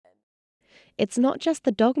It's not just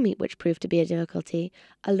the dog meat which proved to be a difficulty.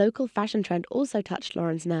 A local fashion trend also touched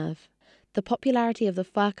Lauren's nerve. The popularity of the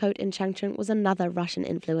fur coat in Changchun was another Russian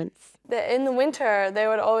influence. In the winter, they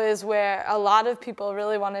would always wear, a lot of people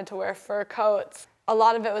really wanted to wear fur coats. A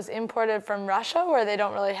lot of it was imported from Russia, where they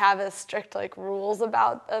don't really have as strict rules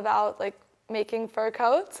about making fur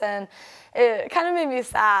coats, and it kind of made me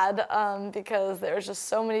sad because there was just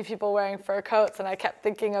so many people wearing fur coats, and I kept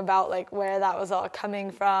thinking about where that was all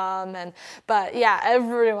coming from. But yeah,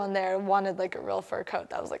 everyone there wanted a real fur coat.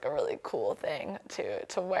 That was a really cool thing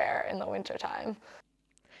to wear in the wintertime.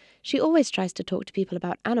 She always tries to talk to people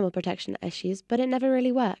about animal protection issues, but it never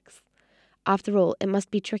really works. After all, it must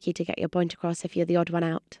be tricky to get your point across if you're the odd one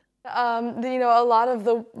out. A lot of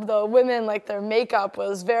the women, their makeup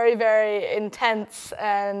was very, very intense,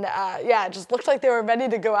 and it just looked like they were ready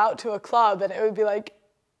to go out to a club, and it would be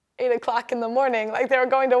 8 o'clock in the morning, they were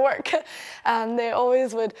going to work. They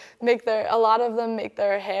always would a lot of them make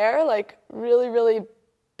their hair really, really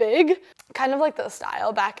big, kind of like the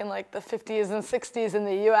style back in the 50s and 60s in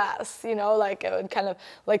the US, it would kind of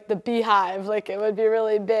the beehive, it would be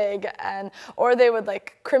really big, or they would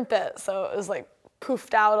crimp it so it was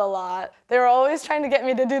poofed out a lot. They were always trying to get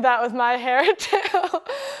me to do that with my hair too,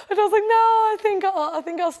 but I was no, I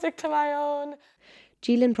think I'll stick to my own.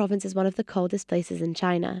 Jilin province is one of the coldest places in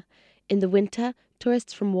China. In the winter,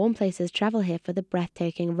 tourists from warm places travel here for the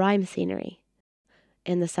breathtaking rime scenery.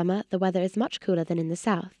 In the summer, the weather is much cooler than in the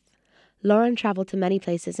south. Lauren traveled to many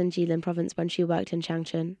places in Jilin province when she worked in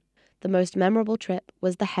Changchun. The most memorable trip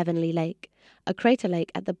was the Heavenly Lake, a crater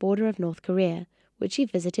lake at the border of North Korea, which she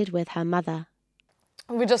visited with her mother.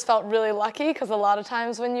 We just felt really lucky because a lot of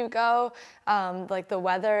times when you go, the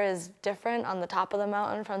weather is different on the top of the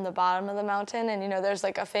mountain from the bottom of the mountain. And, there's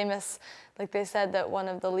a famous, they said that one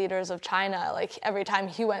of the leaders of China, every time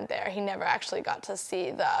he went there, he never actually got to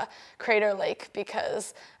see the crater lake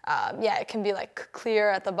because, it can be clear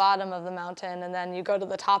at the bottom of the mountain, and then you go to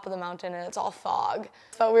the top of the mountain and it's all fog.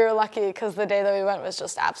 But we were lucky because the day that we went was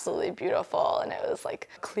just absolutely beautiful, and it was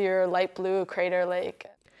clear, light blue crater lake.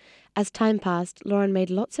 As time passed, Lauren made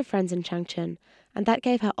lots of friends in Changchun, and that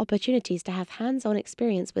gave her opportunities to have hands-on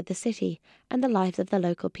experience with the city and the lives of the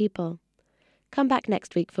local people. Come back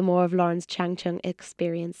next week for more of Lauren's Changchun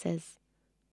experiences.